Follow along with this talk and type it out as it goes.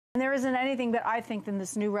And there isn't anything that I think than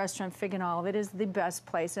this new restaurant, Fig and Olive. It is the best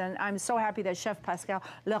place, and I'm so happy that Chef Pascal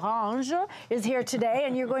Lorange is here today,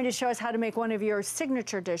 and you're going to show us how to make one of your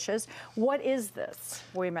signature dishes. What is this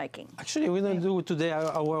we're making? Actually, we're going to do today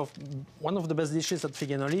one of the best dishes at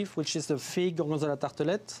Fig and Olive, which is the Fig Gorgonzola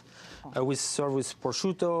Tartlet. We serve with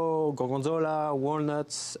prosciutto, gorgonzola,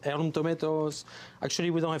 walnuts, heirloom tomatoes. Actually,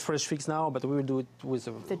 we don't have fresh figs now, but we will do it with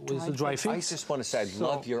the dry figs. I just want to say, I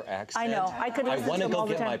love your accent. I know. I want to go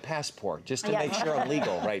get my passport just to make sure I'm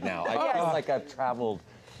legal right now. I feel like I've traveled.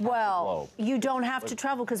 Well, you don't have to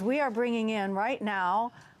travel because we are bringing in right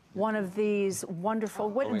now one of these wonderful.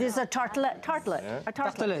 This is a tartlet. A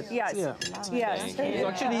tartlet. Yes. Yeah. Yes. So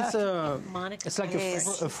actually, it's like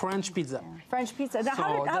a French pizza. French pizza. Now,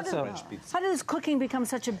 how did this cooking become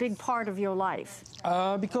such a big part of your life?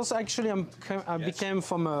 Because actually, I'm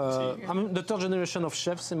the third generation of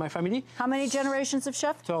chefs in my family. How many generations of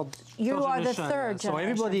chefs? Third. You are the third generation. So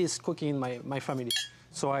everybody is cooking in my family.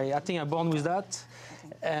 So I think I'm born with that.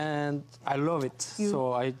 And I love it.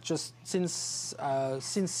 So I just, since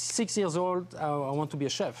 6 years old, I want to be a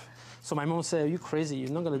chef. So my mom said, "Are you crazy?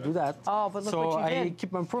 You're not going to do that." Oh, but look what you did. So I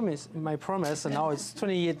keep my promise, and now it's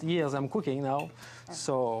 28 years I'm cooking now.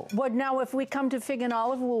 So. What now? If we come to Fig and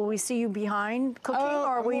Olive, will we see you behind cooking,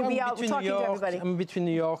 or will you be out talking to everybody? I'm between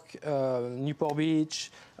New York, Newport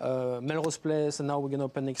Beach, Melrose Place, and now we're going to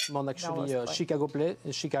open next month actually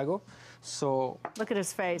Chicago. So look at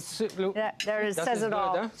his face. Look, there it says it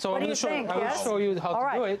all. Huh? So what do you think? I will show you how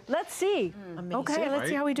to do it. Let's see. Okay, let's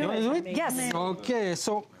see how we do it. Yes. Okay,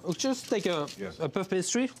 so we'll just take a puff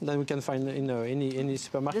pastry that we can find in any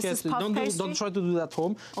supermarket. This is puff pastry? Don't try to do that at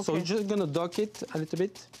home. Okay. So we're just gonna dock it a little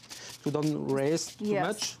bit. So don't raise too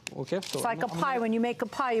much. Okay. So it's like a pie. When you make a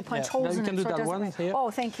pie, you punch holes in it. You can do that one here.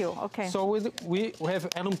 Oh, thank you. Okay. So we have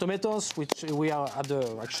heirloom tomatoes, which we are at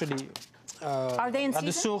the actually. Are they in season?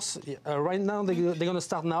 At the source right now. They're gonna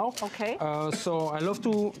start now. Okay. So I love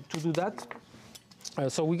to do that.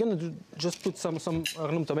 So we're gonna just put some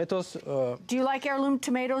heirloom tomatoes. Do you like heirloom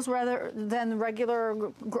tomatoes rather than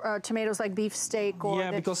regular tomatoes like beef steak? Or yeah,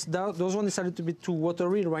 because those ones are a little bit too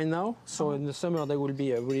watery right now. So in the summer they will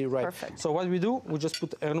be really ripe. Perfect. So what we do, we just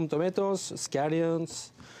put heirloom tomatoes,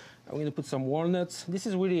 scallions. I'm going to put some walnuts. This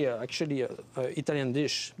is really actually an Italian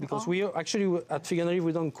dish because we actually at Fig and Olive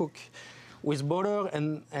we don't cook with butter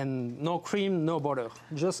and no cream, no butter,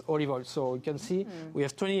 just olive oil. So you can see we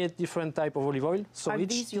have 28 different types of olive oil. So are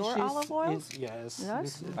these your olive oils? Yes.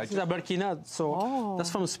 Yes. This is Aberquina. So that's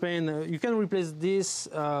from Spain. You can replace this.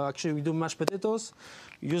 Actually, we do mashed potatoes.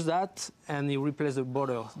 Use that, and you replace the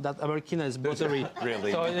butter. That Aberquina is buttery.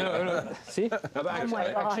 Really? So, see?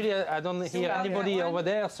 Actually, I don't hear anybody over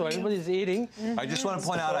there, so everybody's eating. I just want to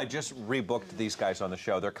point out, I just rebooked these guys on the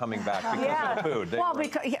show. They're coming back because of the food. Well,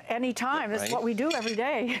 because anytime. This is what we do every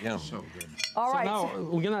day. Yeah. So good. All right. So now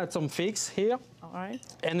we're going to add some figs here. All right.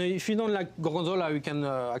 And if you don't like gorgonzola, you can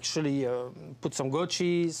actually put some goat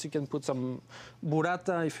cheese. You can put some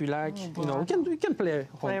burrata if you like. You know, we can play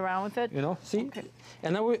around with it. You know, see. Okay.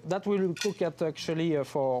 And now that will cook at actually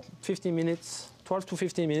for 15 minutes, 12 to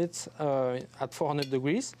 15 minutes at 400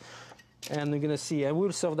 degrees. And we're gonna see. And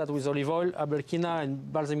we'll serve that with olive oil, Aberquina,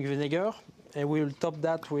 and balsamic vinegar. And we'll top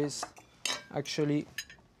that with actually.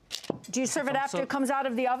 Do you serve it after it comes out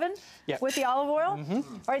of the oven? Yeah. With the olive oil? All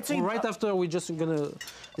right, so right after, we're just going to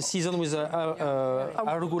season with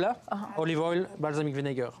arugula, olive oil, balsamic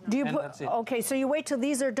vinegar. Do you put, okay, so you wait till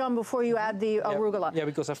these are done before you add the arugula? Yeah,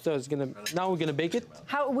 because after it's going to, now we're going to bake it.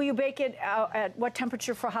 How will you bake it at what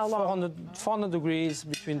temperature for how long? 400 degrees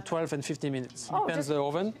between 12 and 15 minutes. Depends the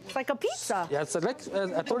oven. It's like a pizza. Yeah, it's like,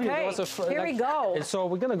 I told you, there was a... Here we go. And so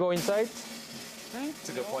we're going to go inside. That's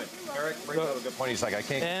a good point. Eric brings up a good point. He's like, I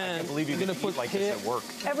can't believe you're going to put like this at work.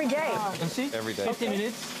 Every day. You see? Every day. 15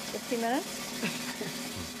 minutes. 15 minutes.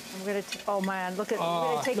 I'm going to, oh man, look at, I'm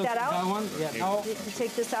going to take that out. That one, yeah. Now, you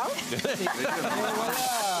take this out?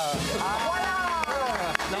 Voila!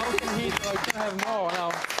 Now we can heat, we can have more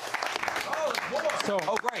now.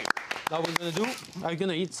 Oh, great. Now we're going to do, I'm going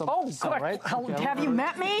to eat some pizza, right? Okay, have you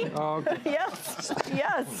met me? Okay. Yes,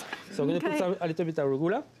 yes. So we're going to put a little bit of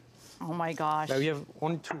arugula. Oh my gosh. Now we have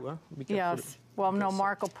only two, huh? Be careful. Yes. Well, no,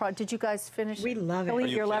 Marco, did you guys finish? We love it. We'll eat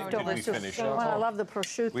your leftovers. We finished. Well, I love the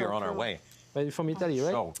prosciutto. We are on our way. But from Italy, right?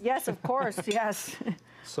 So. Yes, of course, yes.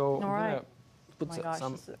 So all right. Put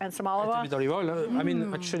some and some olive oil? A little bit of olive oil. I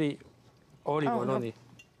mean, actually, olive oil only.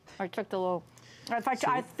 I took the little...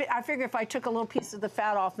 I figure if I took a little piece of the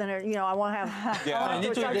fat off, then you know I won't have. Yeah,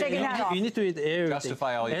 you need to eat everything.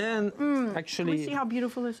 Justify all your. And actually, can we see how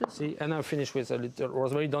beautiful this is. See, and I'll finish with a little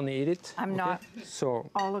rosemary. Don't eat it. I'm not. So.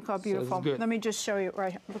 Oh, look how beautiful. So Let me just show you.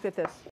 Right, look at this.